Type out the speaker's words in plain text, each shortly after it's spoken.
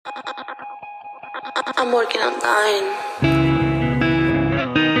I'm working on dying.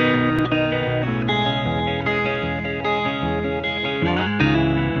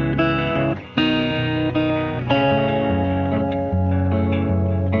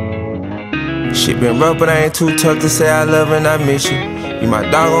 Shit been rough, but I ain't too tough to say I love and I miss you. You my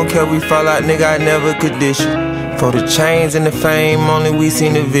dog, don't care we fall out, nigga, I never could dish you. For the chains and the fame, only we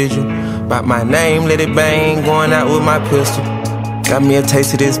seen the vision. About my name, let it bang, going out with my pistol. Got me a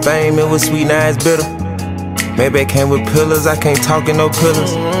taste of this fame, it was sweet, now it's bitter. Maybe it came with pillars, I can't talk in no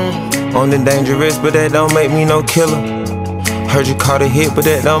pillars. On the dangerous, but that don't make me no killer. Heard you caught a hit, but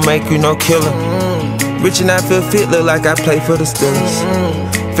that don't make you no killer. Rich and I feel fit, look like I play for the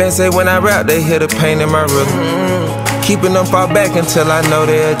Steelers. Fans say when I rap, they hear the pain in my rhythm. Keeping them far back until I know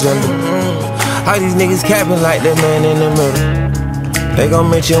their agenda. All these niggas capping like that man in the middle. They gon'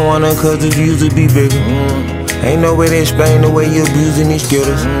 mention one of 'cause the views would be bigger. Ain't no way to explain the way you abusing these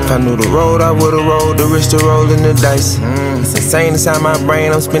skittles. If I knew the road, I would've rolled the risk to rolling the dice. It's insane inside my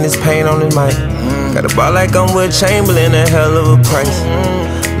brain, I'm spending this pain on this mic. Got a ball like I'm with Chamberlain, a hell of a price.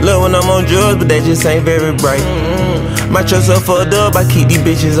 Love when I'm on drugs, but they just ain't very bright. My trust up for a dub, I keep these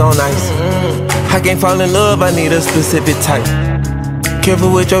bitches on ice. I can't fall in love, I need a specific type.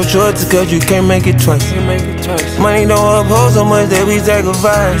 Careful with your choices, 'cause you can't make it twice. Money don't uphold so much that we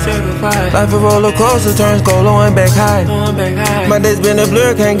sacrifice. Life a roller coaster, turns cold, low and back high. My day's been a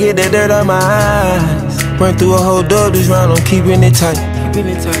blur, can't get that dirt out my eyes. Run through a whole dub this round, I'm keeping it tight.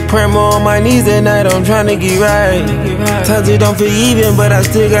 Praying more on my knees at night, I'm trying to get right. Times it don't feel even, but I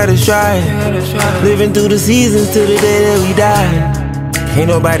still gotta strive. Living through the seasons till the day that we die. Ain't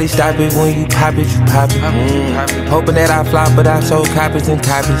nobody stop it when you pop it, you pop it. Hoping that I flop, but I sold copies and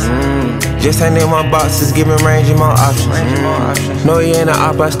copies. Just ain't in my boxes, giving range and more options. No, he ain't an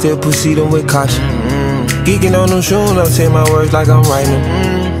op, I still proceeding with caution. Geeking on them shoes, I'm saying my words like I'm writing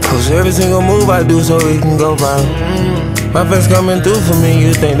them. Post every single move I do so it can go viral. My fans coming through for me,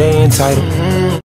 you think they entitled.